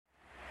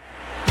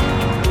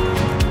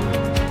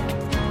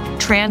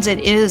transit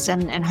is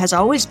and has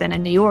always been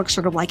in New York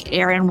sort of like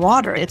air and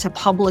water. It's a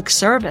public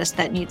service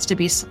that needs to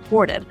be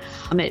supported.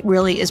 It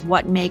really is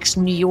what makes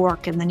New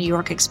York and the New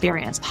York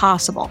experience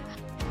possible.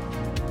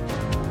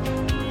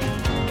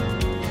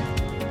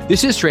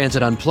 This is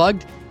Transit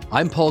Unplugged.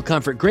 I'm Paul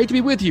Comfort. Great to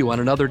be with you on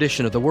another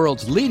edition of the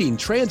world's leading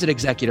transit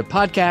executive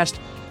podcast,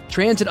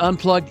 Transit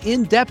Unplugged,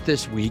 in depth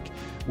this week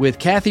with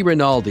Kathy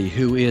Rinaldi,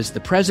 who is the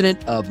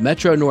president of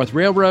Metro North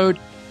Railroad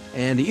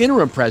and the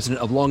interim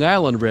president of Long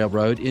Island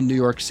Railroad in New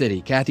York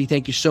City. Kathy,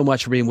 thank you so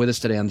much for being with us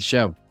today on the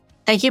show.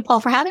 Thank you, Paul,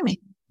 for having me.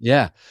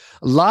 Yeah,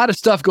 a lot of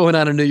stuff going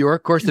on in New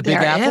York. Of course, the Big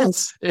Apple.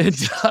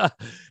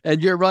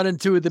 And you're running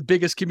two of the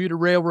biggest commuter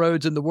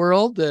railroads in the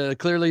world,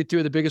 clearly two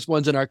of the biggest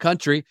ones in our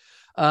country.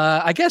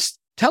 I guess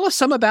tell us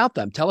some about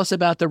them. Tell us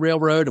about the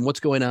railroad and what's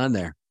going on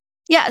there.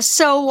 Yeah.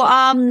 So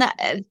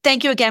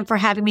thank you again for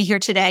having me here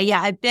today.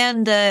 Yeah, I've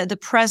been the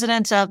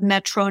president of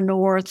Metro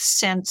North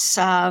since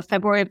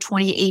February of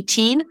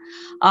 2018.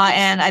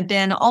 And I've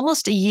been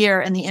almost a year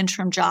in the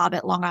interim job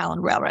at Long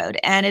Island Railroad.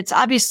 And it's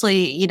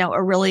obviously,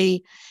 a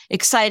really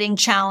exciting,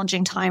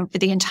 challenging time for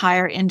the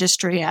entire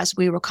industry as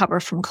we recover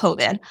from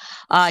COVID.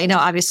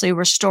 Obviously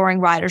restoring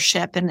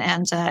ridership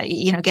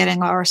and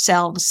getting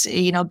ourselves,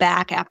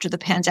 back after the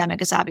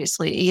pandemic is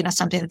obviously,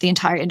 something that the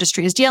entire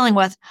industry is dealing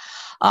with.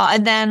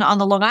 And then on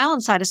the Long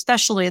Island side,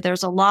 especially,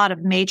 there's a lot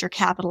of major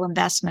capital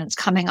investments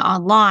coming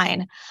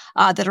online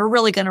that are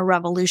really going to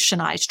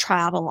revolutionize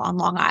travel on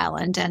Long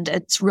Island. And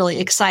it's really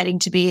exciting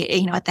to be,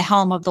 at the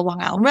helm of the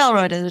Long Island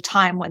Railroad at a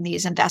time when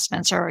these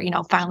investments are,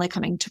 finally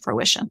coming to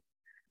fruition.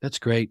 That's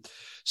great.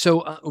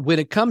 So when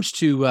it comes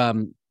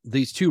to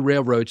these two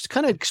railroads,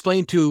 kind of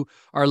explain to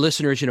our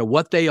listeners,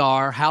 what they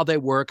are, how they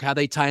work, how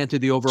they tie into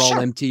the overall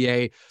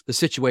MTA, the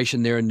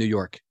situation there in New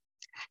York.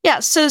 Yeah.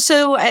 So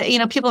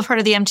people have heard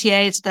of the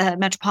MTA. It's the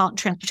Metropolitan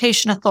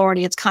Transportation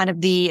Authority. It's kind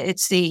of the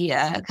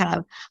kind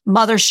of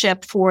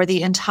mothership for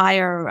the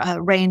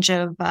entire range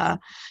of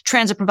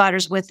transit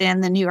providers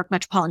within the New York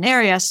metropolitan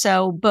area.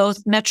 So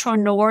both Metro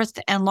North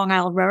and Long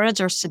Island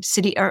Railroads are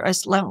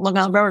Long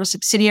Island Railroad are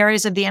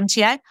subsidiaries of the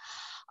MTA.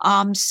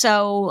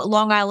 So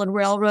Long Island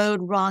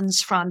Railroad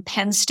runs from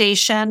Penn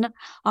Station,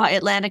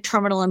 Atlantic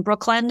Terminal in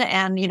Brooklyn,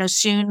 and,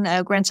 soon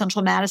Grand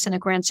Central Madison and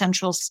Grand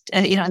Central,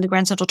 in the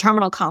Grand Central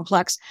Terminal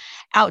Complex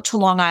out to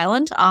Long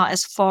Island,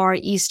 as far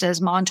east as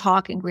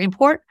Montauk and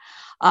Greenport.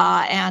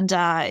 Since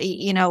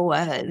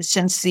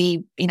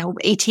the,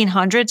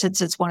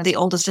 1800s, it's one of the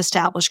oldest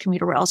established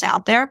commuter rails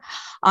out there.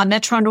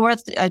 Metro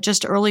North,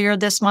 just earlier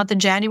this month in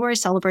January,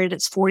 celebrated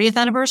its 40th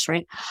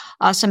anniversary.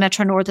 So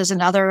Metro North is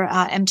another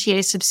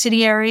MTA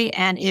subsidiary,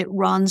 and it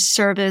runs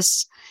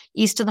service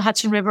east of the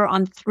Hudson River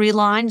on three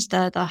lines,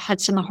 the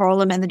Hudson, the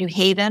Harlem, and the New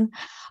Haven.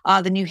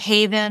 The New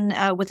Haven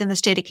within the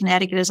state of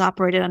Connecticut is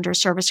operated under a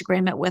service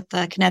agreement with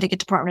the Connecticut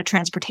Department of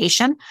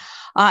Transportation.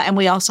 And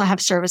we also have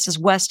services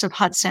west of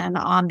Hudson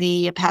on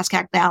the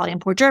Pascack Valley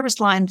and Port Jervis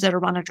lines that are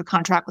run under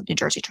contract with New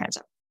Jersey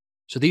Transit.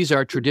 So these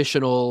are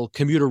traditional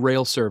commuter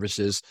rail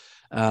services.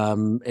 I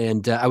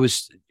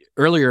was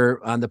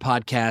earlier on the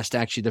podcast,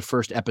 actually the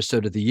first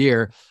episode of the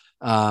year,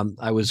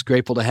 I was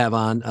grateful to have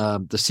on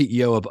the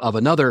CEO of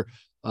another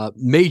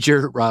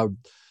major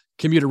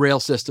commuter rail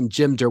system,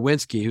 Jim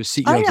Derwinski, who's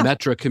CEO of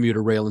Metro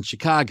Commuter Rail in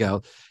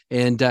Chicago.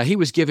 And he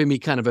was giving me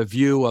kind of a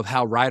view of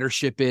how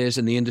ridership is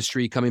in the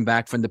industry coming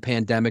back from the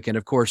pandemic. And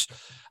of course,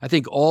 I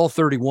think all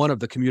 31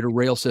 of the commuter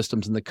rail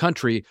systems in the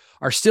country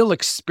are still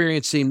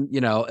experiencing,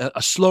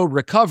 a slow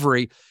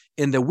recovery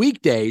in the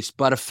weekdays,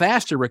 but a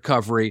faster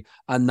recovery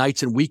on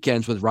nights and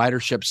weekends with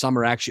ridership. Some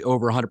are actually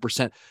over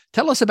 100%.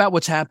 Tell us about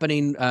what's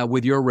happening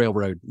with your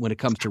railroad when it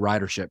comes to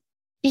ridership.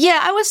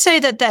 Yeah, I would say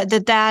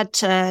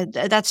that's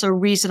a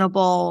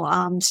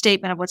reasonable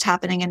statement of what's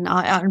happening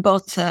on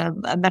both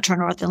Metro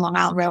North and Long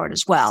Island Railroad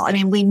as well. I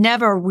mean, we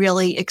never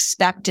really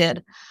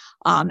expected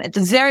at the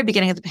very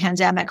beginning of the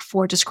pandemic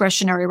for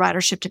discretionary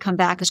ridership to come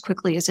back as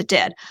quickly as it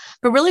did.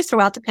 But really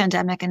throughout the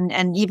pandemic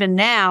and even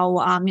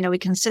now, we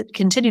can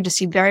continue to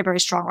see very,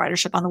 very strong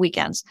ridership on the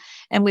weekends.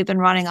 And we've been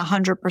running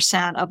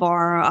 100% of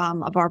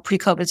our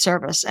pre-COVID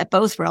service at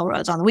both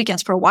railroads on the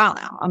weekends for a while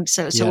now.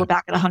 So we're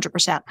back at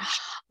 100%.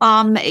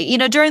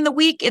 During the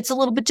week, it's a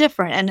little bit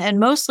different. And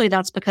mostly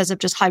that's because of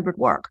just hybrid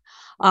work.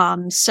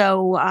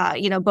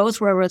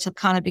 Both railroads have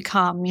kind of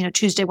become,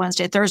 Tuesday,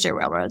 Wednesday, Thursday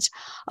railroads.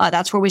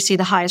 That's where we see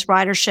the highest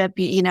ridership.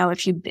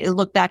 If you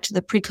look back to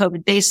the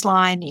pre-COVID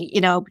baseline,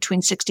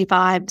 between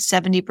 65,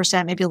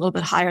 70%, maybe a little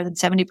bit higher than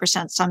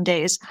 70% some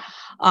days,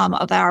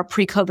 of our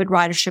pre-COVID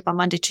ridership on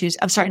Wednesday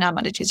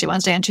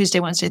and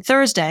Tuesday, Wednesday,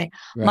 Thursday.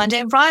 Right. Monday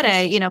and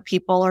Friday,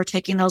 people are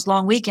taking those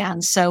long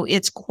weekends. So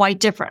it's quite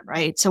different,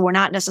 right? So we're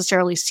not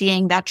necessarily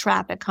seeing that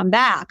traffic come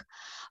back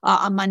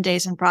on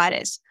Mondays and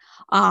Fridays.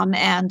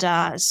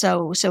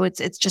 So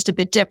it's just a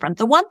bit different.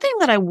 The one thing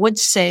that I would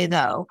say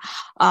though,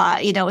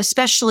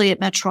 especially at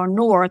Metro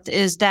North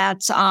is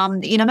that,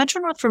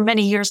 Metro North for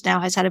many years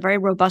now has had a very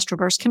robust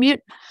reverse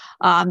commute.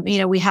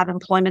 We have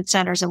employment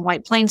centers in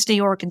White Plains, New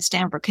York, and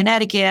Stamford,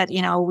 Connecticut,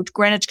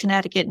 Greenwich,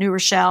 Connecticut, New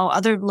Rochelle,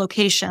 other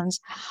locations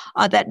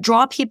that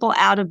draw people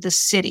out of the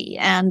city.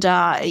 And,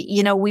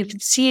 we've been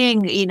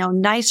seeing,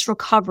 nice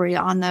recovery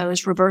on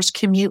those reverse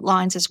commute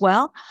lines as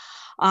well.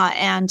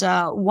 And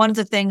one of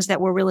the things that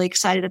we're really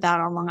excited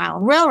about on Long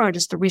Island Railroad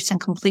is the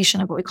recent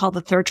completion of what we call the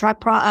third track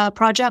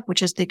project,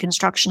 which is the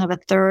construction of a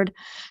third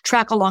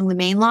track along the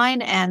main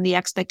line. And the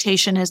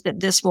expectation is that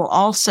this will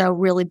also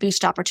really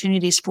boost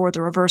opportunities for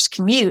the reverse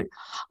commute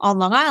on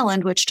Long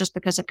Island, which just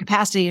because of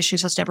capacity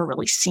issues has never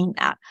really seen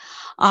that.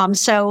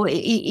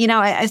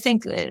 I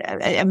think,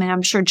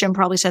 I'm sure Jim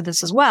probably said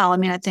this as well.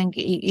 I think,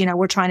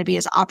 we're trying to be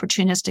as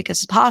opportunistic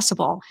as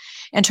possible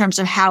in terms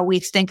of how we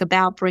think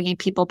about bringing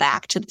people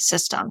back to the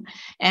system.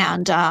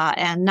 And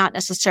not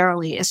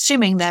necessarily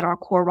assuming that our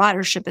core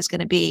ridership is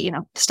going to be,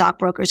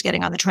 stockbrokers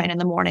getting on the train in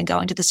the morning,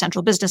 going to the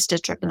central business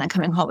district, and then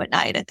coming home at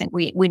night. I think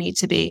we need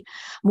to be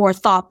more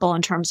thoughtful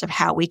in terms of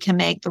how we can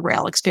make the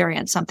rail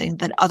experience something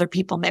that other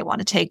people may want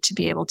to take to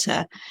be able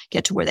to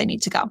get to where they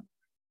need to go.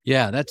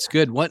 Yeah, that's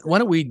good. Why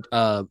don't we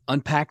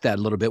unpack that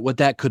a little bit, what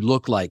that could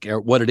look like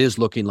or what it is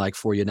looking like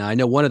for you now? I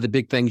know one of the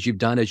big things you've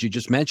done, as you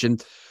just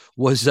mentioned,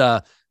 was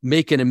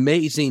make an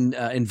amazing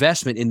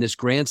investment in this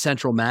Grand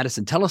Central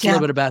Madison. Tell us a little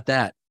bit about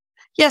that.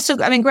 Yeah. So,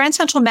 Grand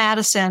Central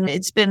Madison,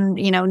 it's been,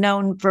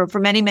 known for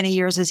many, many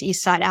years as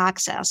East Side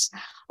Access.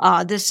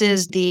 This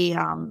is the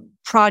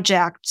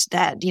project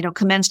that,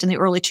 commenced in the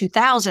early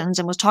 2000s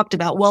and was talked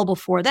about well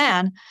before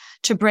then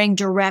to bring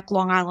direct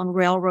Long Island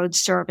Railroad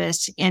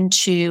service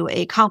into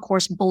a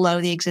concourse below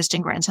the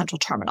existing Grand Central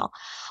Terminal.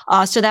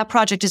 So that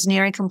project is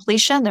nearing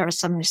completion. There are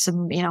some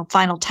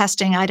final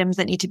testing items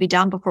that need to be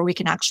done before we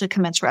can actually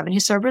commence revenue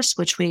service,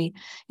 which we,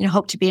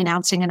 hope to be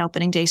announcing an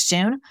opening day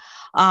soon.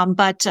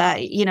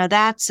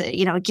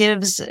 It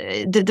gives,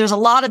 there's a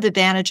lot of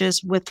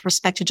advantages with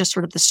respect to just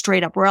sort of the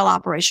straight up rail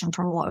operation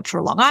for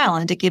Long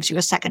Island. It gives you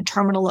a second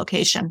terminal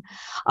location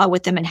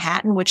within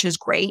Manhattan, which is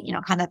great,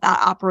 kind of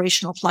that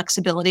operational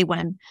flexibility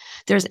when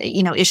there's,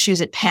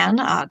 issues at Penn,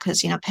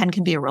 because, Penn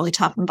can be a really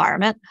tough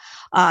environment.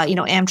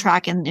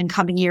 Amtrak in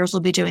coming years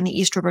will be doing the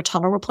East River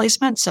Tunnel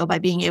replacement. So by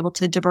being able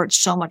to divert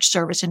so much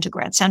service into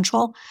Grand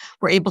Central,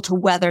 we're able to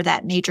weather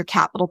that major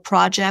capital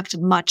project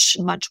much,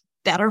 much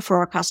better for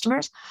our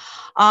customers.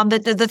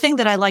 The thing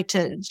that I like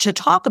to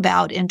talk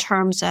about in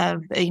terms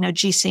of,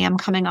 GCM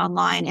coming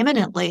online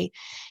imminently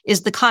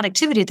is the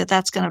connectivity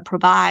that's going to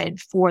provide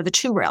for the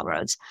two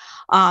railroads.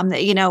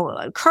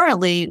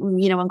 Currently,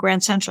 in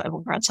Grand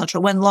Central,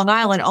 when Long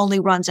Island only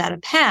runs out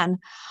of Penn,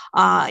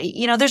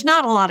 there's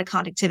not a lot of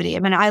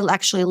connectivity. I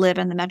actually live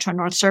in the Metro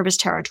North service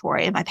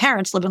territory, and my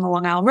parents live in the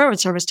Long Island Railroad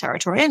service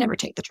territory. I never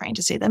take the train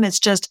to see them. It's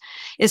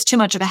too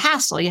much of a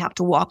hassle. You have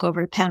to walk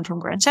over to Penn from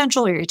Grand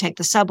Central, or you take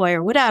the subway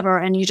or whatever,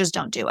 and you just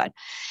don't do it.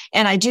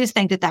 And I do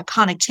think that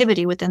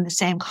connectivity within the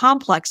same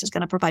complex is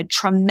going to provide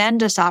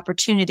tremendous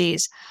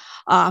opportunities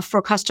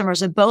for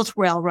customers of both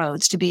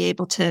railroads to be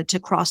able to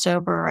cross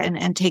over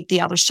and take the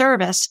other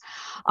service.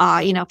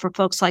 For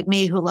folks like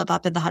me who live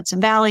up in the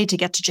Hudson Valley to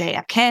get to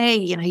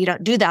JFK, you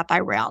don't do that by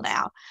rail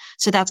now.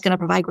 So that's going to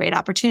provide great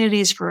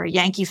opportunities for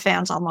Yankee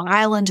fans on Long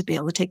Island to be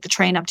able to take the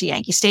train up to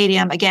Yankee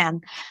Stadium.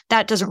 Again,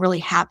 that doesn't really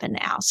happen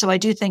now. So I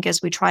do think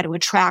as we try to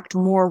attract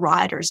more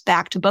riders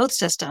back to both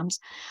systems,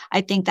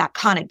 I think that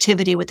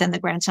connectivity within the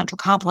Grand Central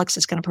complex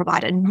is going to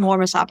provide an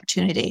enormous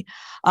opportunity,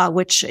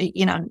 which,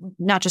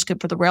 not just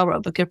good for the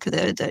railroad, but good for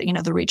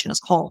the region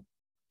as a whole.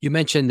 You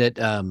mentioned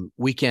that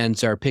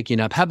weekends are picking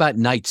up. How about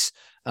nights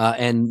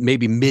and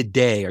maybe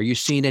midday? Are you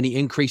seeing any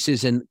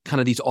increases in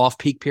kind of these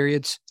off-peak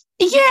periods?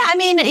 Yeah,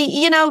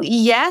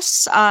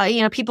 yes.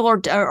 People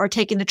are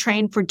taking the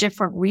train for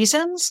different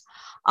reasons.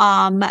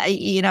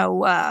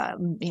 Medical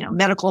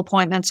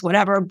appointments,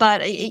 whatever.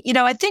 But,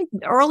 I think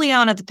early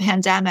on at the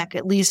pandemic,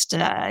 at least,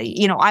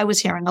 I was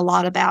hearing a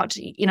lot about,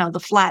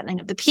 the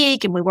flattening of the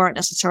peak, and we weren't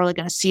necessarily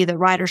going to see the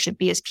ridership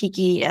be as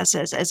peaky as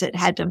it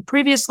had been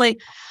previously.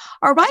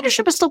 Our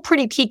ridership is still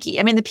pretty peaky.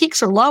 The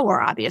peaks are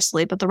lower,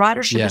 obviously, but the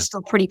ridership is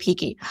still pretty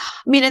peaky.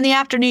 In the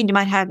afternoon, you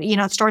might have,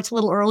 it starts a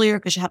little earlier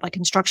because you have like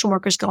construction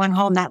workers going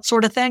home, that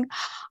sort of thing.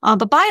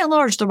 But by and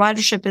large, the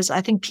ridership is,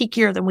 I think,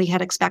 peakier than we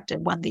had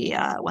expected when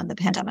the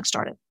pandemic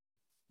started.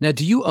 Now,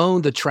 do you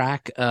own the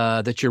track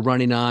that you're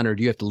running on, or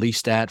do you have to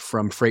lease that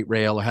from Freight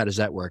Rail, or how does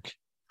that work?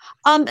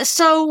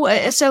 So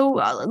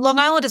Long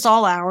Island is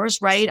all ours,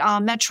 right?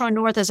 Metro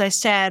North, as I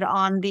said,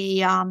 on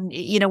the,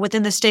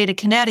 within the state of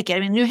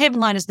Connecticut. New Haven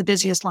line is the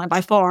busiest line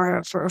by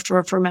far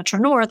for Metro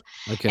North.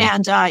 Okay.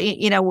 And,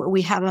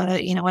 we have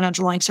an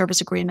underlying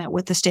service agreement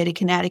with the state of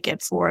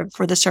Connecticut for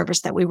the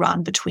service that we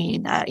run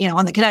between,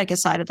 on the Connecticut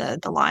side of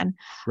the line,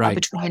 right,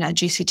 between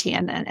GCT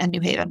and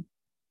New Haven.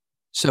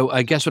 So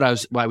I guess what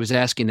I was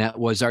asking that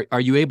was, are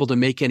you able to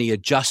make any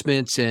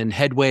adjustments and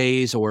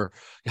headways, or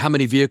how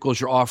many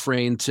vehicles you're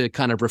offering to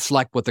kind of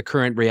reflect what the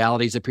current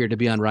realities appear to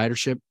be on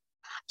ridership?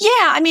 Yeah,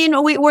 I mean,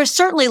 we're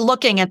certainly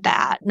looking at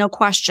that, no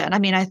question. I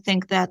mean, I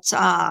think that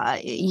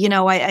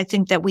I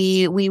think that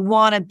we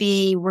want to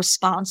be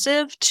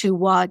responsive to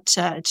what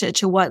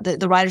what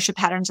the ridership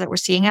patterns that we're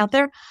seeing out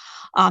there.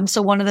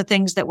 So one of the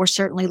things that we're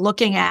certainly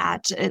looking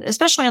at,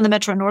 especially on the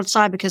Metro North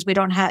side, because we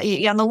don't have,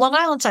 on the Long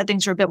Island side,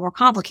 things are a bit more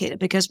complicated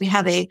because we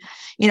have a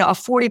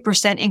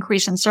 40%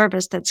 increase in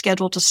service that's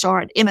scheduled to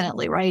start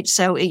imminently, right?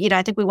 So,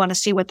 I think we want to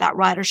see what that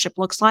ridership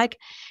looks like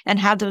and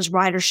have those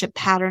ridership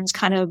patterns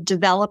kind of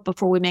develop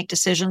before we make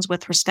decisions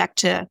with respect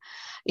to,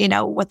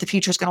 what the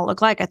future is going to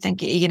look like. I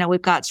think,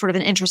 we've got sort of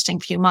an interesting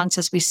few months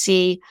as we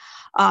see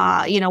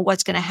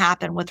what's going to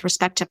happen with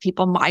respect to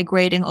people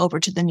migrating over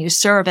to the new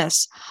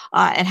service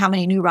and how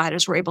many new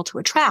riders we're able to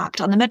attract.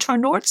 On the Metro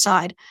North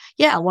side,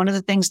 yeah, one of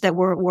the things that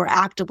we're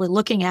actively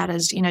looking at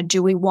is,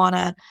 do we want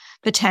to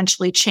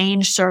potentially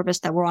change service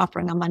that we're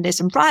offering on Mondays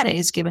and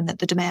Fridays, given that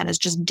the demand is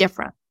just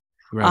different.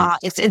 Right.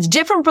 It's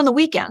different from the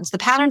weekends. The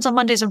patterns on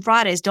Mondays and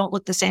Fridays don't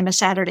look the same as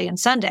Saturday and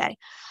Sunday.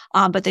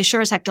 But they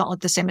sure as heck don't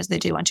look the same as they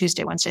do on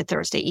Tuesday, Wednesday,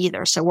 Thursday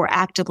either. So we're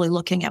actively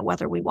looking at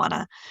whether we want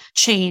to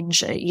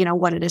change,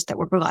 what it is that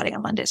we're providing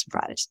on Mondays and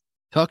Fridays.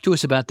 Talk to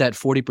us about that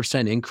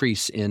 40%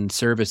 increase in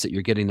service that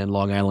you're getting in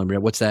Long Island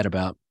Rail. What's that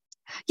about?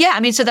 Yeah, I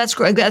mean, so that's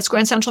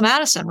Grand Central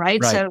Madison,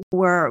 right? Right.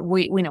 So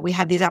we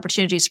have these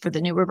opportunities for the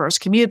new reverse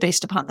commute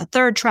based upon the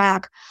third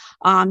track.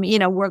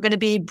 We're going to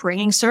be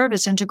bringing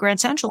service into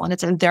Grand Central, and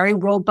it's a very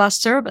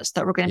robust service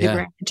that we're going to be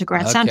bringing into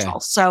Grand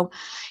Central. So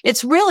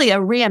it's really a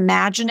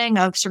reimagining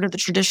of sort of the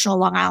traditional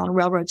Long Island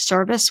Railroad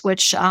service,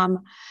 which,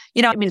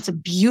 it's a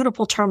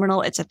beautiful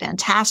terminal. It's a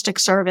fantastic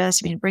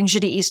service. I mean, it brings you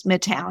to East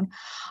Midtown.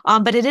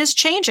 But it is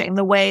changing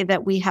the way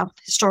that we have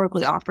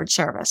historically offered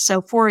service.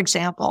 So, for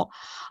example,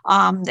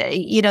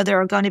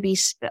 there are going to be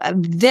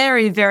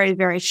very, very,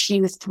 very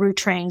few through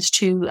trains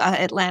to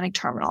Atlantic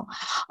Terminal.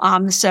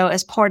 So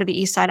as part of the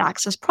East Side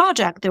Access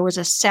Project, there was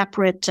a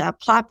separate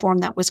platform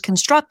that was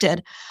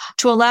constructed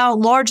to allow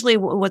largely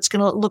what's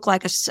going to look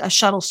like a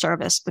shuttle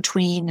service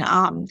between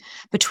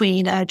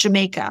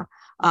Jamaica,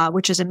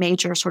 which is a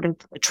major sort of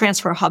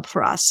transfer hub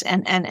for us,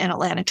 and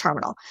Atlantic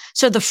Terminal.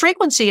 So the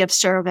frequency of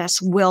service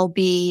will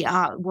be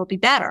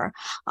better,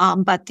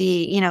 but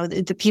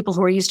the people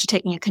who are used to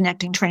taking a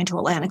connecting train to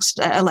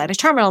Atlantic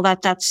Terminal,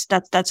 that's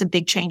a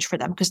big change for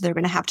them because they're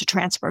going to have to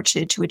transfer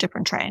to a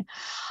different train.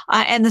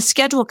 And the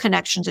scheduled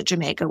connections at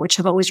Jamaica, which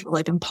have always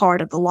really been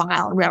part of the Long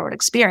Island Railroad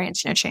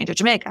experience, change at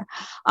Jamaica,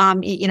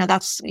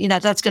 that's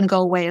going to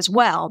go away as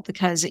well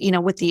because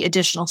with the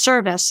additional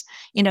service,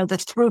 the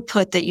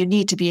throughput that you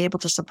need to be able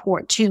to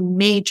support two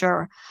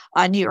major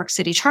New York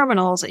City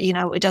terminals,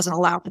 it doesn't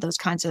allow for those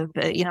kinds of,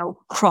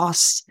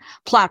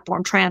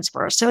 cross-platform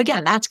transfers. So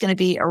again, that's going to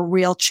be a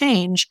real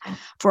change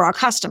for our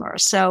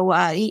customers. So,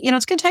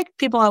 it's going to take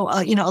people,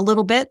 a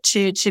little bit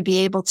to be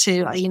able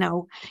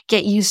to,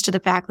 get used to the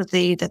fact that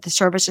the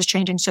service is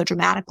changing so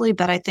dramatically.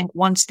 But I think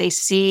once they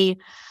see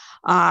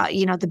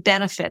the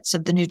benefits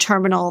of the new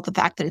terminal, the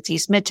fact that it's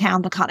East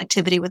Midtown, the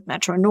connectivity with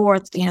Metro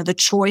North, the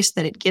choice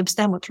that it gives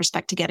them with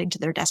respect to getting to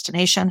their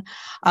destination,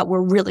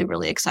 we're really,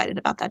 really excited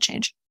about that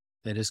change.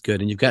 That is good.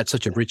 And you've got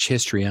such a rich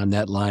history on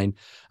that line.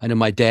 I know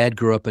my dad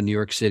grew up in New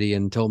York City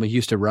and told me he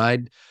used to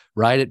ride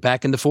it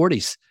back in the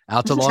 40s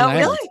out to Long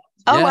Island. Really?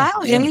 Oh,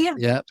 wow.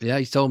 Yeah.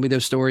 He told me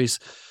those stories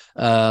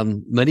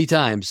many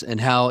times and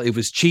how it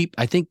was cheap.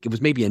 I think it was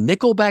maybe a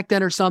nickel back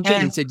then or something.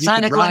 Yeah, he said you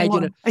could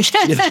ride.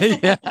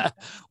 Yeah.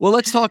 Well,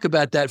 let's talk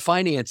about that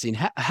financing.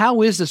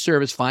 How is the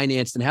service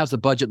financed and how's the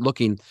budget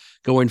looking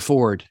going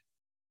forward?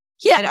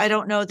 Yeah, I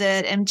don't know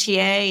that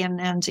MTA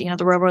and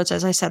the railroads,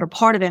 as I said, are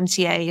part of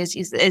MTA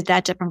is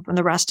that different from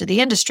the rest of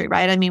the industry,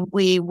 right? I mean,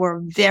 we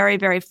were very,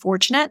 very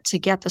fortunate to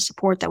get the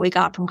support that we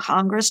got from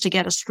Congress to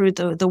get us through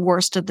the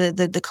worst of the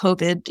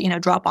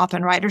COVID, drop off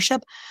in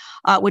ridership,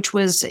 which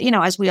was,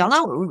 as we all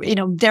know,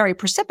 very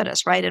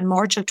precipitous, right? In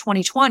March of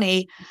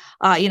 2020,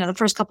 the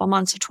first couple of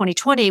months of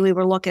 2020, we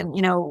were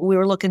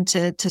looking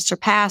to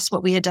surpass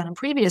what we had done in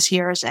previous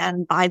years,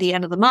 and by the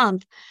end of the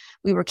month,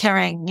 we were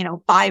carrying,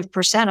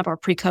 5% of our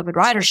pre-COVID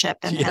ridership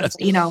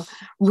and,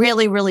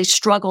 really, really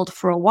struggled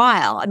for a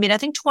while. I mean, I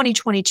think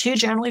 2022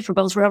 generally for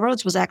both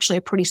railroads was actually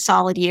a pretty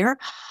solid year.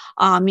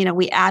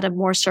 We added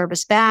more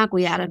service back.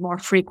 We added more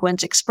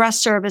frequent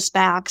express service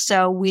back.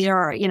 So we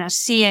are,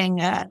 seeing,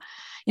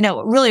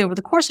 really over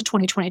the course of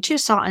 2022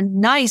 saw a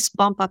nice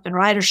bump up in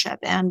ridership,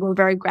 and we're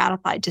very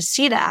gratified to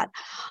see that.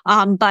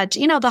 But,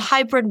 the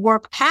hybrid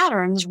work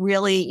patterns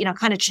really,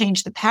 kind of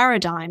changed the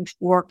paradigm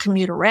for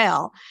commuter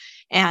rail.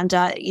 And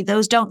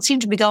those don't seem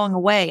to be going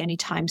away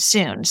anytime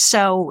soon.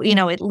 So,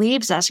 it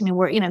leaves us,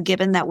 we're,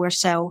 given that we're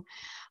so,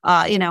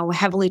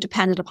 heavily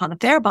dependent upon the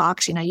fare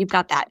box, you've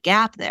got that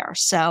gap there.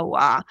 So,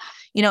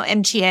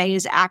 MTA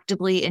is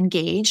actively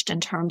engaged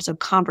in terms of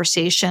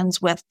conversations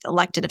with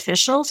elected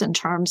officials in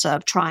terms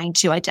of trying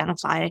to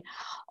identify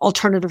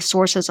alternative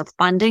sources of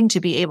funding to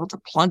be able to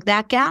plug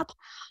that gap.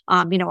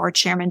 Our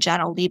chairman,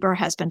 Janno Lieber,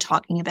 has been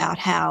talking about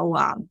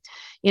how,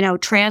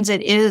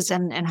 transit is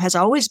and has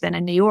always been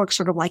in New York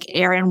sort of like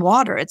air and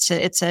water. It's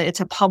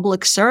a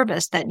public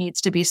service that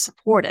needs to be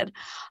supported.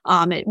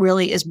 It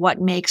really is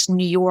what makes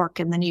New York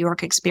and the New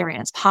York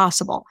experience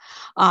possible.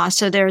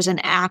 So there's an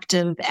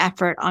active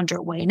effort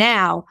underway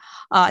now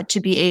to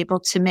be able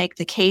to make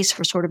the case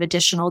for sort of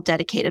additional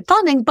dedicated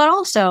funding, but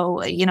also,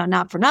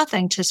 not for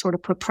nothing, to sort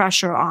of put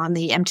pressure on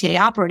the MTA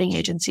operating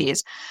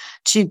agencies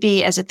to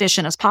be as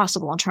efficient as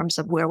possible in terms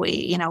of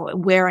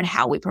where and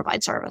how we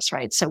provide service,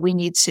 right? So we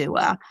need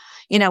to,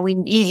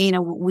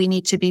 we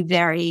need to be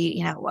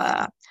very,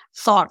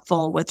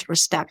 thoughtful with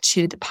respect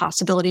to the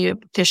possibility of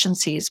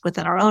efficiencies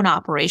within our own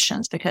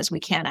operations, because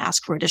we can't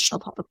ask for additional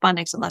public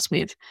fundings unless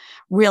we've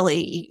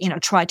really,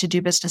 tried to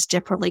do business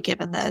differently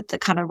given the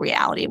kind of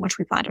reality in which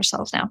we find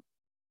ourselves now.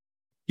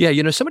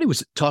 Yeah, somebody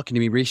was talking to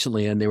me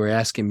recently and they were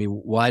asking me,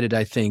 why did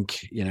I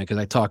think, because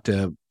I talked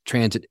to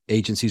transit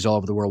agencies all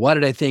over the world, why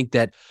did I think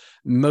that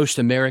most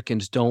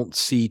Americans don't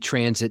see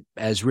transit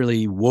as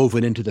really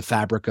woven into the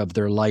fabric of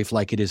their life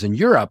like it is in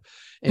Europe?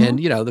 And,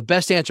 the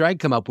best answer I can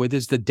come up with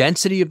is the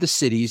density of the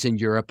cities in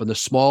Europe and the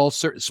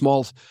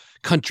small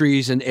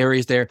countries and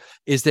areas there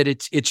is that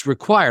it's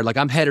required. Like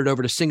I'm headed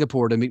over to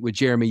Singapore to meet with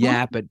Jeremy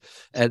Yap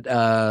at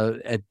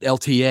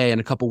LTA in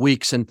a couple of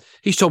weeks. And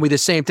he's told me the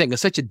same thing.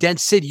 It's such a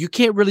dense city. You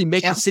can't really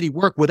make the city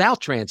work without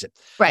transit.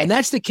 Right. And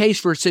that's the case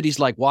for cities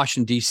like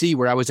Washington, D.C.,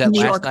 where I was at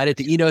last night at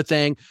the Eno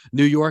thing,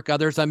 New York,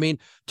 others. I mean,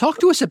 talk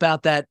to us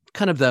about that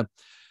kind of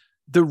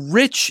the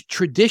rich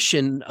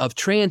tradition of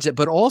transit,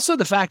 but also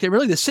the fact that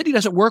really the city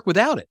doesn't work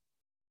without it.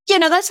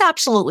 That's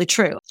absolutely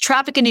true.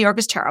 Traffic in New York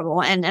is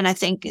terrible. And I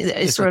think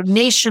sort of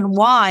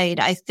nationwide,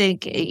 I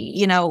think,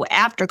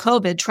 after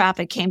COVID,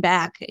 traffic came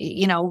back,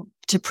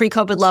 to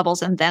pre-COVID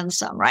levels and then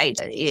some, right?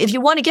 If you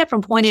want to get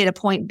from point A to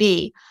point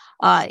B,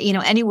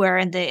 anywhere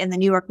in the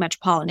New York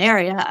metropolitan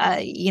area,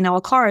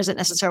 a car isn't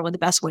necessarily the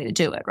best way to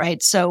do it,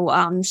 right? So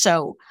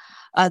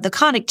the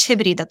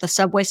connectivity that the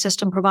subway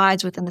system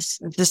provides within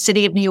the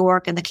city of New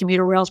York and the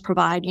commuter rails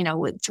provide,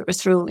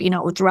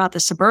 throughout the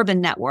suburban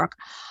network,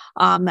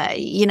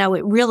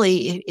 it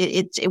really,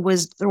 it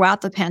was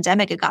throughout the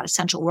pandemic, it got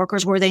essential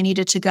workers where they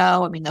needed to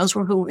go. I mean, those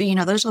were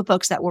those were the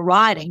folks that were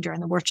riding during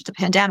the worst of the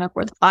pandemic,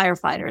 were the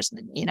firefighters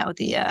and,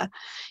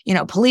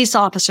 the police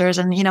officers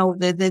and,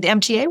 the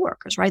MTA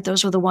workers, right?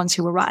 Those were the ones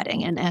who were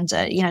riding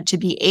and to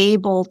be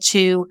able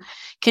to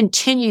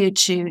continue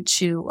to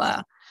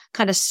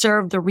kind of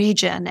serve the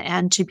region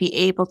and to be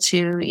able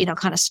to,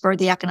 kind of spur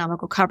the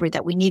economic recovery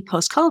that we need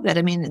post-COVID.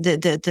 I mean,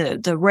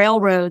 the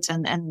railroads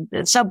and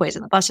the subways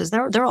and the buses,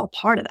 they're all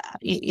part of that.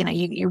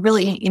 You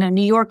really,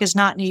 New York is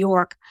not New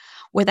York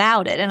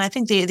without it. And I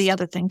think the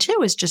other thing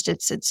too is just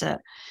it's the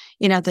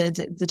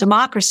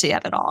democracy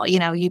of it all.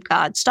 You've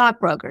got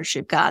stockbrokers,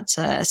 you've got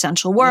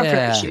essential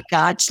workers, you've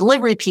got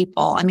delivery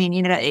people. I mean,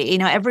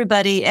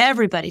 everybody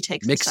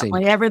takes the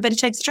subway, everybody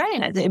takes the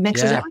train. It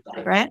mixes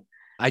everybody, right?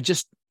 I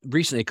just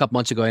recently, a couple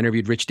months ago, I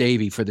interviewed Rich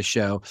Davey for the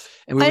show,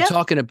 and we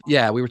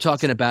were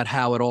talking about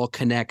how it all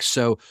connects.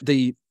 So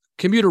the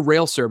commuter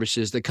rail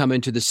services that come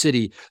into the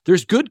city,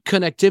 there's good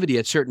connectivity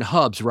at certain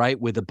hubs,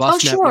 right? With the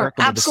bus network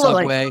and with the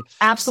subway.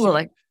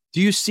 Absolutely.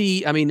 Do you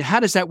see, I mean, how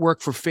does that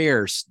work for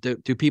fares? Do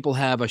people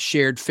have a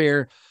shared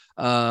fare,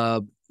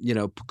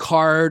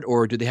 card,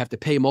 or do they have to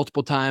pay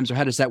multiple times, or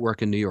how does that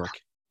work in New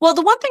York? Well,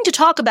 the one thing to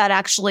talk about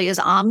actually is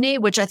Omni,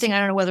 which I don't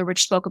know whether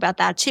Rich spoke about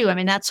that too. I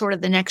mean, that's sort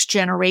of the next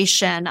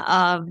generation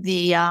of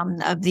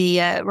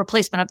the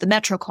replacement of the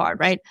Metro card,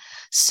 right?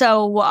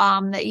 So,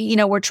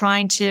 we're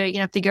trying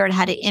to, figure out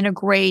how to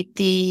integrate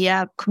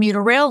the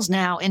commuter rails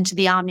now into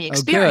the Omni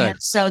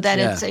experience so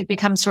that it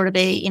becomes sort of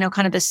a,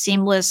 kind of a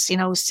seamless,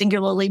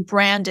 singularly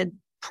branded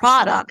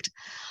product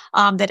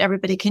that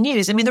everybody can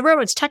use. I mean, the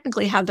railroads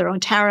technically have their own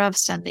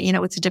tariffs and,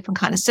 it's a different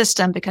kind of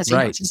system because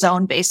it's a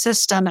zone-based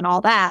system and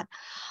all that.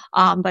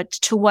 But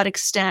to what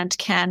extent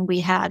can we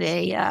have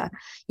a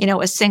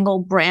single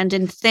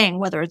branded thing,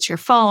 whether it's your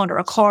phone or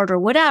a card or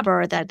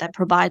whatever, that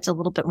provides a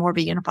little bit more of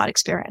a unified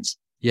experience?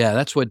 Yeah,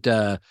 that's what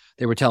they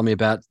were telling me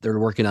about. They're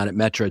working on at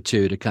Metro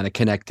too, to kind of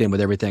connect in with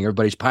everything.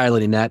 Everybody's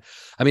piloting that.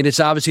 I mean, it's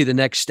obviously the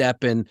next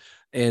step in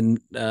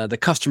the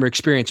customer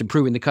experience,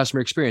 improving the customer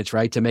experience,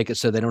 right? To make it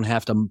so they don't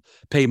have to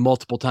pay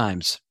multiple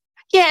times.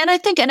 Yeah. And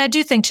I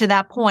do think to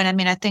that point, I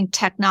mean, I think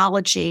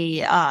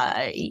technology,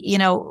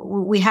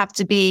 we have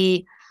to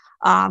be,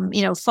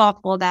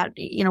 thoughtful about,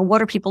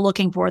 what are people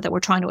looking for that we're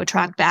trying to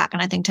attract back?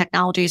 And I think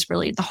technology is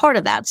really the heart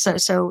of that.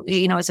 So,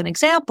 as an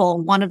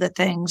example, one of the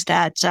things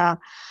that,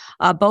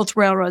 both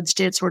railroads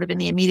did sort of in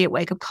the immediate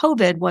wake of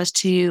COVID was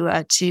to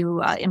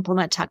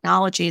implement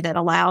technology that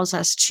allows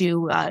us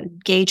to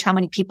gauge how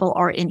many people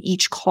are in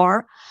each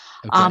car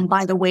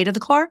by the weight of the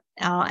car.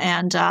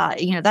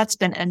 That's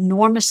been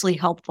enormously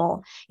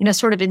helpful,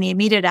 sort of in the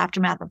immediate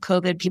aftermath of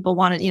COVID. People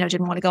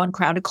didn't want to go in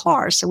crowded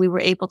cars. So we were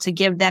able to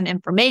give them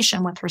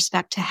information with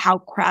respect to how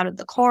crowded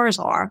the cars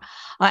are.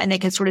 And they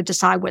could sort of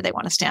decide where they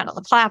want to stand on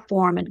the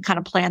platform and kind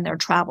of plan their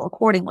travel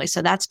accordingly.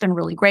 So that's been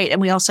really great. And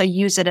we also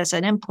use it as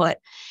an input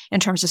in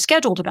terms of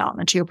schedule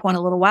development. To your point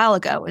a little while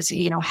ago is,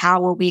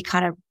 how will we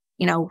kind of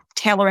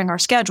tailoring our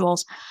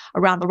schedules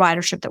around the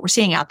ridership that we're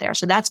seeing out there.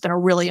 So that's been a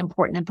really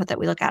important input that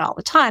we look at all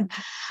the time.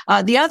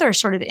 The other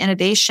sort of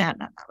innovation,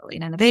 not really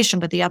an innovation,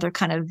 but the other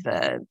kind of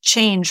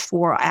change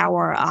for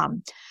our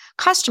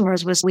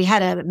customers was we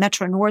had a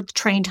Metro North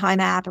train time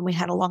app, and we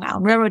had a Long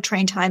Island Railroad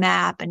train time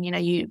app, and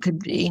you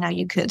didn't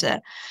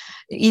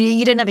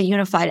have a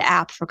unified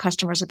app for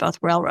customers at both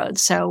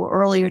railroads. So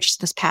earlier,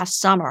 just this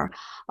past summer,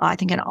 I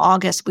think in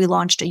August, we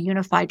launched a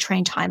unified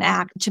train time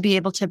app to be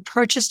able to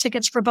purchase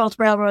tickets for both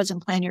railroads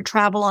and plan your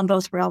travel on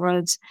both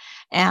railroads.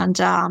 And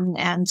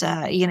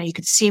you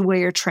could see where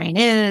your train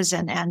is,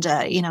 and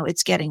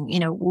it's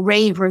getting,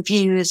 rave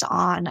reviews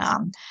on,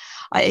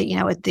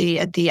 at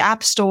the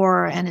App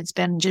Store, and it's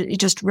been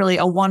just really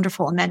a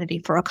wonderful amenity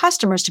for our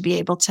customers to be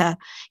able to,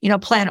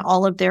 plan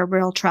all of their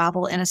rail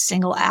travel in a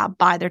single app,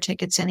 buy their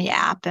tickets in the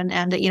app, and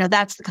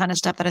that's the kind of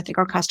stuff that I think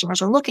our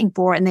customers are looking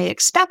for and they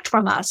expect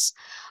from us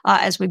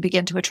as we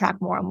begin to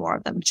attract more and more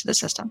of them to the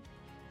system.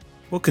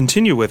 We'll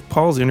continue with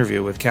Paul's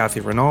interview with Kathy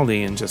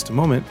Rinaldi in just a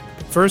moment.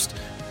 But first,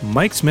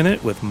 Mike's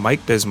Minute with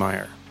Mike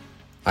Bismeyer.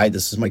 Hi,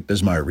 this is Mike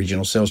Bismeyer,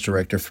 Regional Sales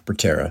Director for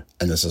Proterra,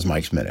 and this is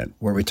Mike's Minute,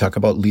 where we talk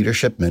about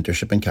leadership,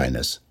 mentorship, and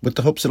kindness with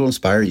the hopes it'll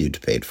inspire you to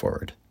pay it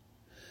forward.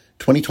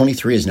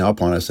 2023 is now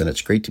upon us, and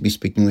it's great to be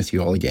speaking with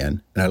you all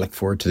again, and I look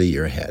forward to the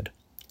year ahead.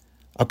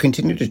 I'll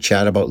continue to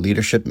chat about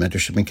leadership,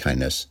 mentorship, and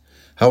kindness.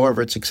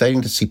 However, it's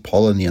exciting to see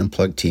Paul and the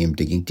Unplugged team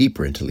digging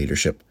deeper into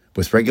leadership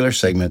with regular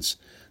segments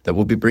that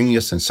will be bringing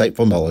us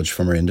insightful knowledge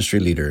from our industry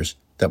leaders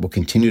that will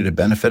continue to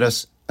benefit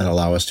us and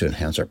allow us to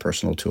enhance our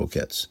personal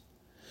toolkits.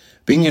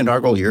 Being the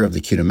inaugural year of the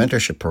CUNA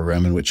Mentorship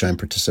Program in which I'm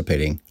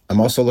participating,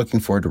 I'm also looking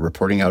forward to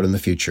reporting out in the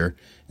future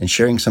and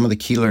sharing some of the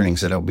key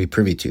learnings that I'll be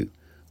privy to,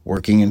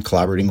 working and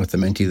collaborating with the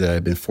mentee that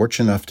I've been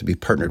fortunate enough to be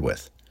partnered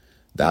with.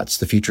 That's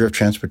the future of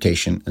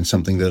transportation and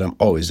something that I'm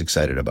always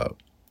excited about.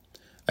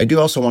 I do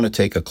also want to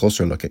take a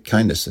closer look at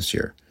kindness this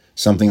year,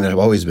 something that I've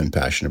always been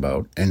passionate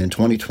about, and in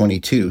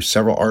 2022,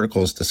 several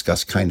articles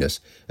discuss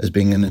kindness as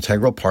being an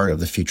integral part of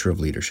the future of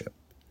leadership.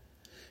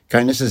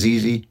 Kindness is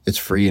easy, it's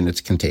free, and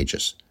it's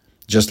contagious.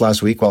 Just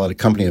last week, while at a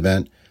company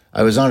event,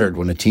 I was honored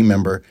when a team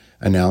member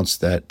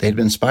announced that they'd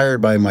been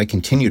inspired by my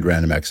continued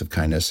random acts of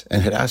kindness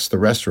and had asked the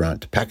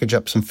restaurant to package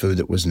up some food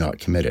that was not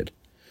committed.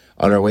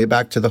 On our way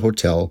back to the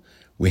hotel,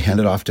 we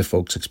handed off to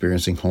folks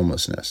experiencing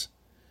homelessness.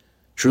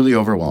 Truly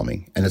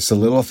overwhelming, and it's the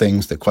little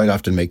things that quite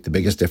often make the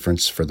biggest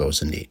difference for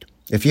those in need.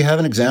 If you have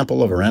an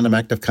example of a random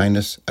act of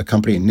kindness, a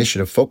company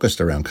initiative focused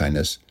around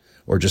kindness,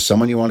 or just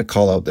someone you want to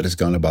call out that has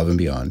gone above and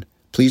beyond,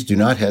 please do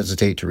not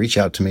hesitate to reach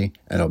out to me,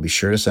 and I'll be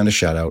sure to send a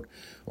shout out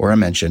or a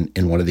mention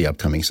in one of the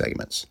upcoming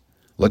segments.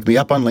 Look me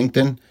up on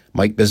LinkedIn,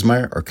 Mike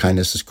Bismeyer, or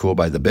Kindness is Cool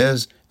by The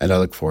Biz, and I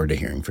look forward to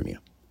hearing from you.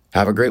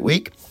 Have a great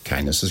week.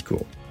 Kindness is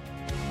cool.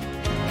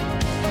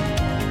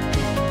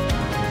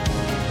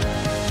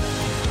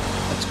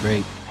 That's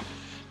great.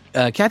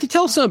 Kathy,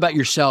 tell us something about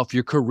yourself,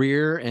 your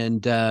career,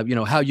 and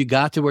how you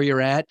got to where you're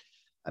at.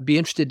 I'd be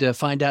interested to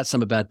find out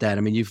some about that.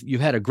 I mean,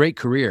 you've had a great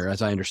career,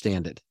 as I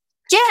understand it.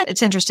 Yeah,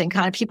 it's interesting.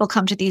 Kind of people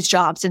come to these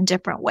jobs in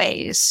different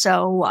ways.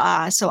 So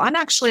I'm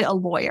actually a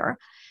lawyer,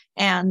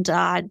 and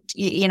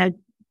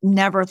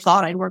never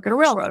thought I'd work at a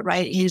railroad.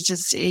 Right? He's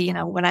just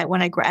when I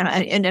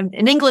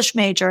an English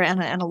major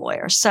and a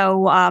lawyer.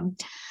 So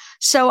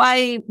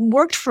I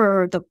worked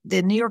for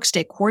the New York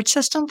State court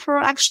system for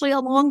actually a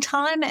long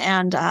time,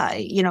 and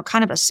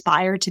kind of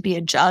aspired to be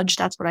a judge.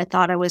 That's what I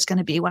thought I was going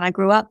to be when I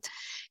grew up.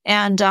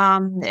 And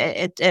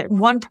at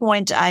one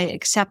point, I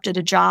accepted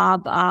a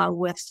job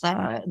with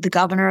the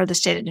governor of the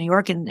state of New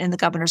York in the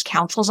governor's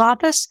counsel's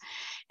office.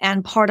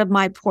 And part of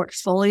my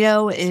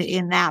portfolio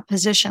in that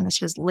position, this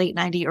was late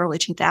 90s, early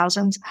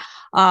 2000s,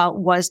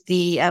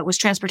 was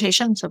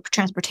transportation. So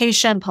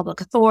transportation,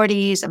 public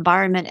authorities,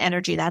 environment,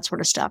 energy, that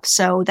sort of stuff.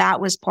 So that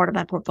was part of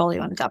my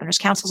portfolio in the governor's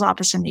counsel's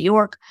office in New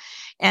York.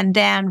 And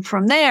then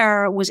from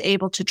there, was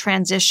able to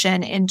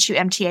transition into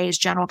MTA's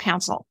general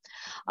counsel.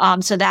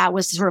 So that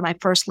was sort of my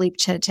first leap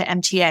to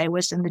MTA,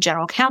 was in the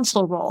general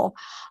counsel role,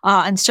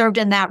 and served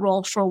in that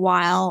role for a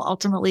while.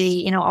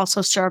 Ultimately,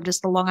 also served as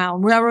the Long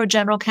Island Railroad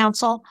general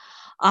counsel.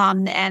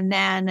 And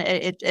then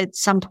at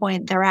some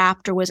point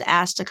thereafter was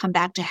asked to come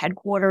back to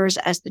headquarters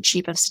as the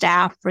chief of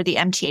staff for the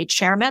MTA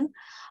chairman,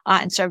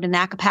 and served in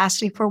that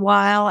capacity for a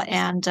while.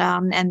 And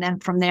then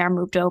from there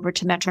moved over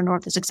to Metro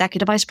North as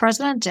executive vice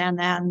president. And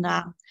then,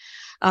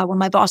 when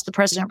my boss, the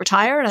president,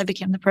 retired, I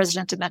became the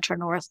president of Metro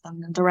North,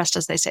 and the rest,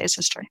 as they say, is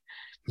history.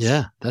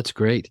 Yeah, that's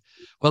great.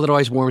 Well, it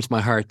always warms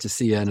my heart to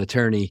see an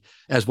attorney,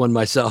 as one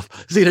myself,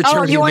 see an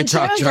attorney in the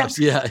top jobs.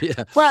 Yeah.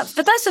 Well,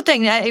 but that's the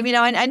thing.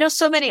 I know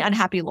so many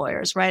unhappy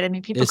lawyers, right? I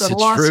mean, people go to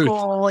law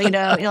school,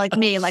 like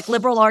me, like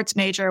liberal arts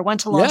major,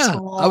 went to law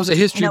school. I was a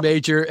history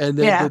major, and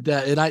then did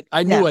that, and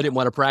I knew I didn't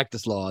want to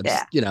practice law.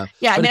 I mean,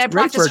 I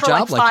practiced for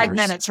like 5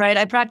 minutes, right?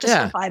 I practiced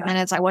for 5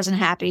 minutes. I wasn't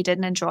happy,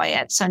 didn't enjoy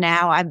it. So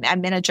now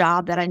I'm in a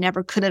job that I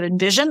never could have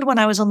envisioned when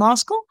I was in law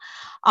school.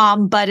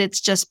 But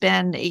it's just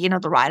been,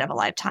 the ride of a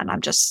lifetime.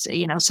 I'm just,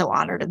 so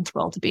honored and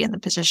thrilled to be in the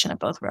position of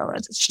both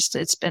railroads.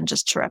 It's been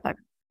just terrific.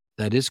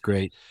 That is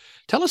great.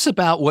 Tell us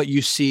about what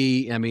you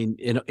see. I mean,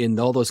 in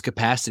all those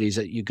capacities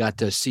that you got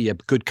to see a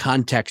good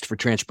context for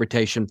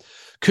transportation,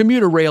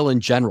 commuter rail in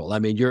general. I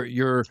mean, you're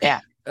in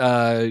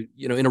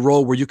a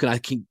role where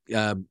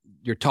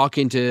you're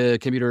talking to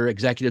commuter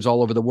executives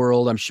all over the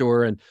world, I'm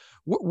sure. And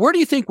where do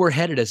you think we're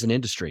headed as an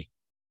industry?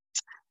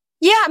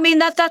 Yeah, I mean,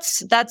 that's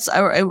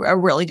a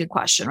really good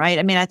question, right?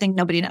 I mean, I think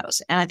nobody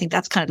knows. And I think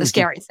that's kind of the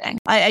scary thing.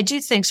 I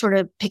do think, sort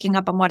of picking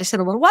up on what I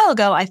said a little while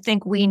ago, I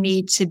think we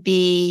need to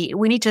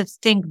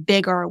think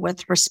bigger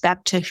with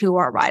respect to who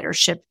our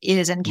ridership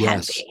is and can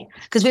be,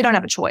 because we don't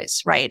have a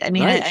choice, right? I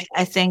mean, right.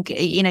 I think,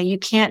 you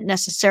can't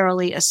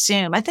necessarily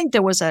assume. I think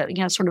there was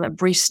sort of a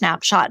brief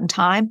snapshot in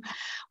time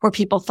where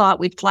people thought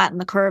we'd flatten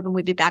the curve and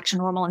we'd be back to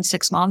normal in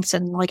 6 months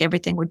and like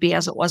everything would be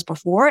as it was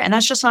before. And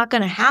that's just not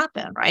going to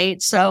happen,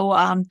 right? So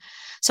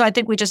I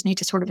think we just need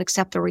to sort of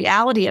accept the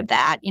reality of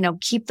that,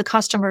 keep the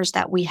customers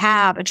that we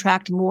have,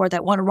 attract more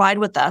that want to ride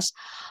with us,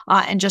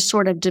 and just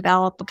sort of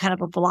develop a kind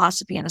of a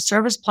philosophy and a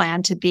service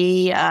plan to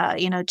be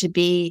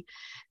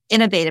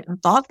innovative and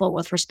thoughtful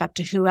with respect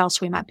to who else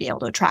we might be able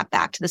to attract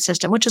back to the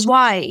system, which is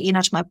why,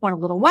 to my point a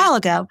little while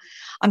ago,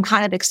 I'm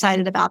kind of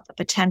excited about the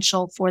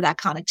potential for that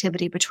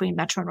connectivity between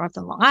Metro North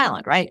and Long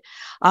Island, right?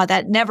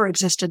 That never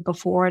existed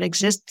before. It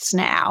exists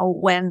now.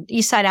 When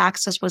East Side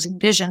Access was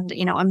envisioned,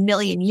 a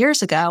million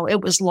years ago,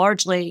 it was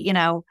largely,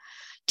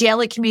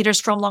 daily commuters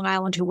from Long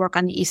Island who work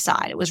on the East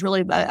Side. It was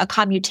really a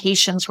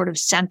commutation sort of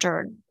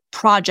centered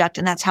project,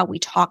 and that's how we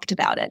talked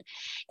about it.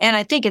 And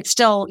I think it's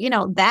still,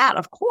 that,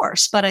 of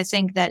course, but I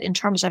think that in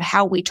terms of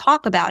how we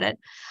talk about it,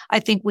 I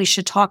think we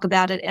should talk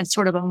about it in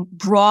sort of a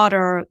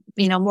broader,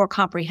 more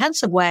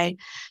comprehensive way,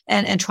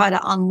 and try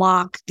to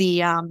unlock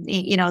the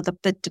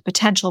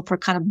potential for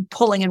kind of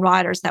pulling in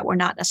riders that were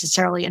not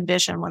necessarily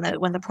envisioned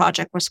when the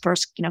project was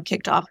first,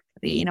 kicked off,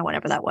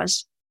 whenever that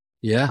was.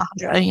 Yeah.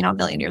 A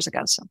million years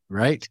ago. So.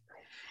 Right.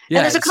 Yeah,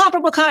 and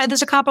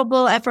there's a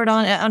comparable effort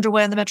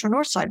underway on the Metro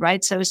North side,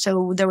 right?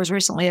 So there was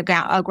recently a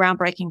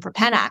groundbreaking for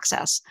Penn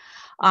Access,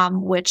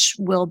 which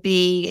will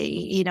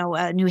be,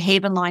 a New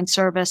Haven line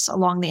service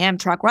along the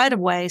Amtrak right of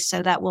way.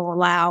 So that will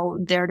allow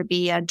there to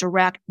be a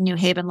direct New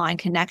Haven line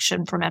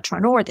connection for Metro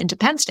North into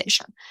Penn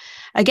Station.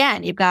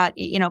 Again, you've got,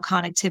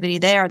 connectivity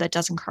there that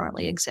doesn't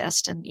currently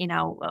exist. And,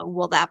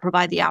 will that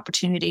provide the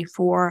opportunity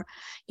for,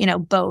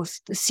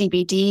 both the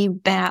CBD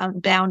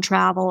bound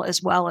travel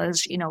as well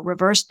as,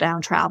 reverse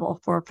bound travel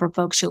for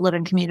folks who live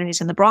in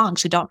communities in the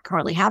Bronx who don't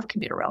currently have a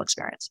commuter rail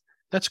experience.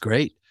 That's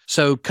great.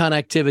 So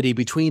connectivity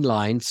between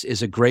lines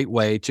is a great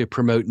way to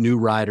promote new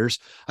riders.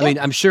 I mean,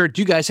 I'm sure,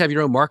 do you guys have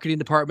your own marketing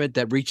department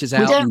that reaches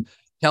out and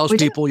tells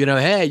people,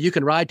 hey, you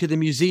can ride to the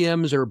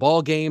museums or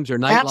ball games or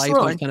nightlife,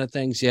 those kind of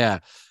things? Yeah.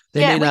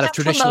 They may not have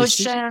traditionally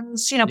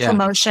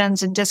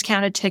promotions and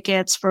discounted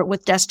tickets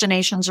with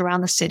destinations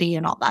around the city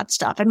and all that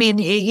stuff. I mean,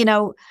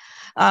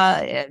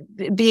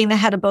 being the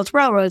head of both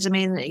railroads, I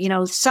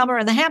mean, summer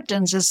in the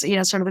Hamptons is,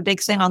 sort of a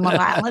big thing on Long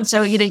Island.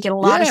 So, you get a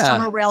lot of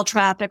summer rail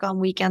traffic on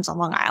weekends on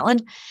Long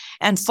Island,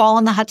 and fall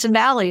in the Hudson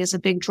Valley is a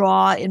big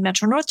draw in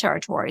Metro North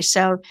territory.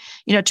 So,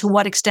 to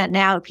what extent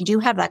now, if you do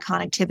have that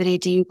connectivity,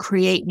 do you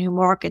create new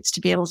markets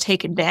to be able to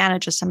take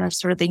advantage of some of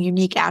sort of the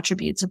unique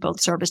attributes of both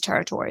service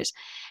territories?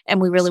 And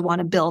we really want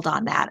to build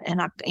on that and,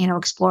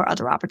 explore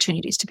other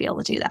opportunities to be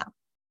able to do that.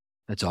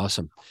 That's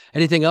awesome.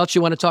 Anything else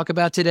you want to talk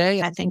about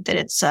today? I think that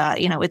it's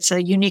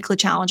a uniquely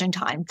challenging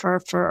time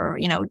for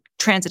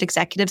transit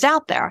executives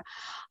out there.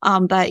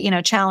 But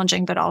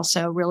challenging, but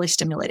also really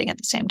stimulating at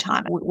the same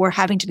time. We're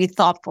having to be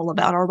thoughtful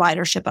about our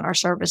ridership and our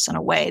service in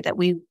a way that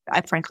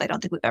I frankly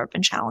don't think we've ever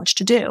been challenged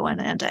to do.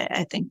 And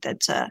I think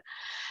that,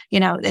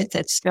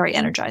 it's very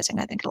energizing,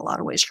 I think, in a lot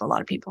of ways for a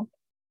lot of people.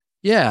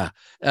 Yeah.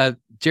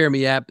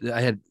 Jeremy App,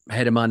 I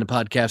had him on the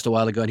podcast a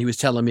while ago, and he was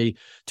telling me,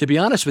 to be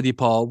honest with you,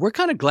 Paul, we're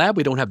kind of glad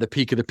we don't have the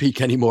peak of the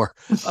peak anymore,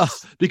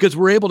 because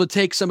we're able to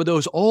take some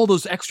of all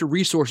those extra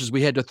resources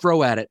we had to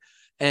throw at it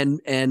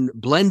and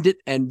blend it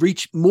and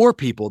reach more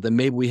people than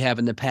maybe we have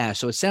in the past.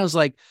 So it sounds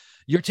like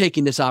you're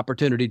taking this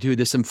opportunity to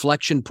this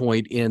inflection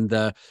point in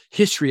the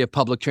history of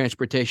public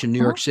transportation in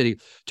New York City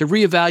to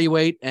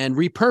reevaluate and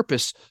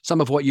repurpose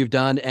some of what you've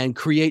done and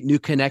create new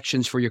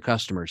connections for your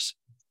customers.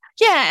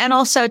 Yeah. And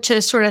also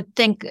to sort of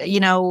think,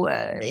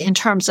 in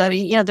terms of,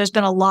 there's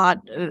been a lot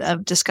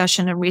of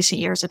discussion in recent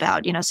years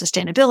about,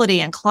 sustainability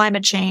and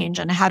climate change,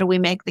 and how do we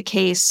make the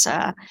case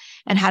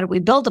and how do we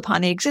build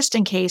upon the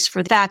existing case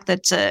for the fact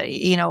that,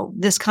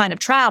 this kind of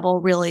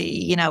travel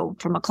really,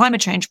 from a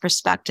climate change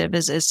perspective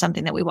is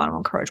something that we want to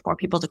encourage more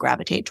people to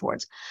gravitate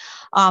towards.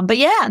 But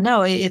yeah,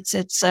 no,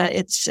 it's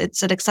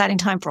an exciting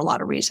time for a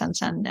lot of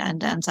reasons. And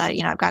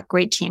I've got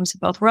great teams at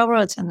both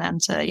railroads, and then,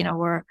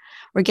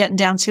 we're getting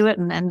down to it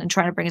and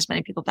trying to bring as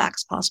many people back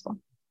as possible.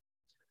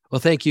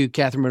 Well, thank you,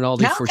 Catherine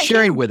Rinaldi, for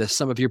sharing with us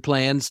some of your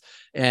plans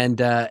and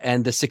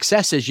the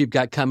successes you've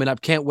got coming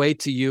up. Can't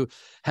wait till you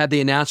have the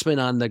announcement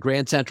on the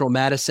Grand Central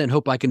Madison.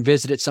 Hope I can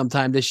visit it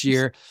sometime this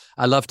year.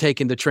 I love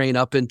taking the train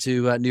up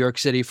into New York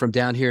City from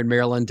down here in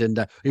Maryland,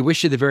 and we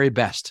wish you the very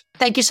best.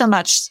 Thank you so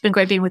much. It's been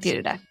great being with you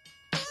today.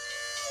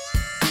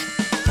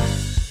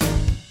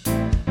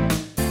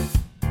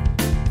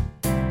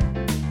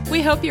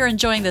 We hope you're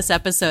enjoying this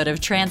episode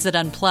of Transit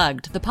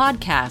Unplugged, the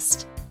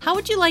podcast. How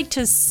would you like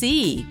to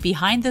see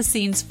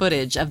behind-the-scenes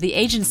footage of the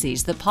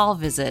agencies that Paul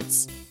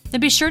visits?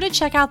 Then be sure to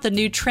check out the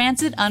new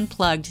Transit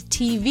Unplugged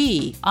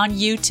TV on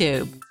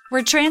YouTube,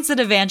 where transit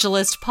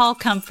evangelist Paul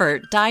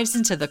Comfort dives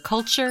into the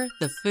culture,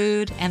 the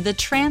food, and the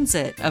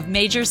transit of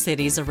major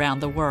cities around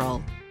the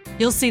world.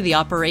 You'll see the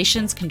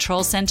operations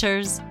control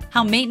centers,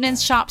 how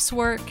maintenance shops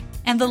work,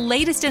 and the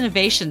latest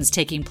innovations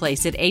taking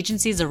place at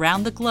agencies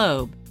around the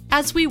globe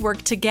as we work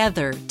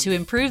together to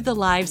improve the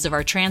lives of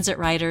our transit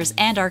riders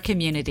and our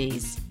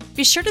communities.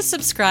 Be sure to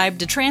subscribe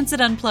to Transit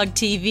Unplugged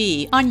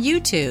TV on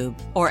YouTube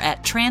or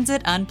at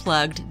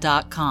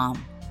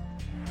transitunplugged.com.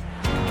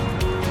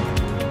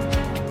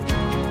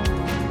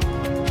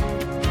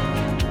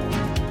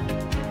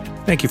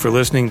 Thank you for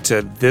listening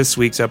to this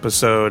week's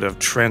episode of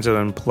Transit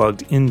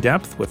Unplugged In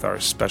Depth with our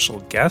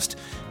special guest,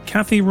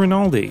 Kathy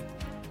Rinaldi.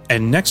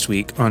 And next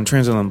week on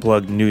Transit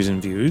Unplugged News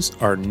and Views,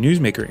 our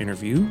newsmaker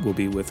interview will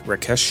be with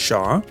Rakesh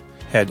Shah,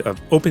 head of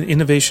Open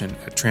Innovation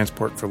at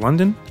Transport for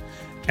London,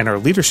 and our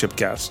leadership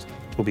guest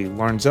will be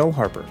Larnzell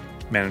Harper,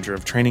 manager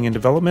of training and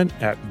development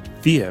at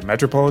VIA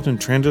Metropolitan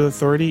Transit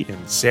Authority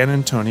in San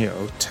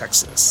Antonio,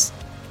 Texas.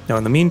 Now,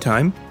 in the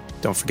meantime,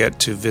 don't forget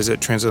to visit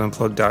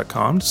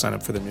transitunplugged.com to sign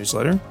up for the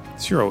newsletter,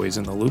 so you're always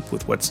in the loop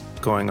with what's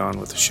going on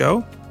with the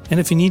show. And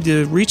if you need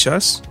to reach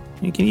us,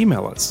 you can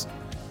email us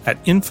at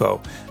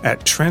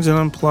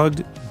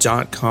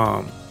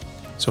info@transitunplugged.com.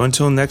 So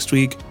until next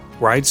week,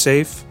 ride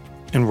safe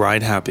and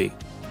ride happy.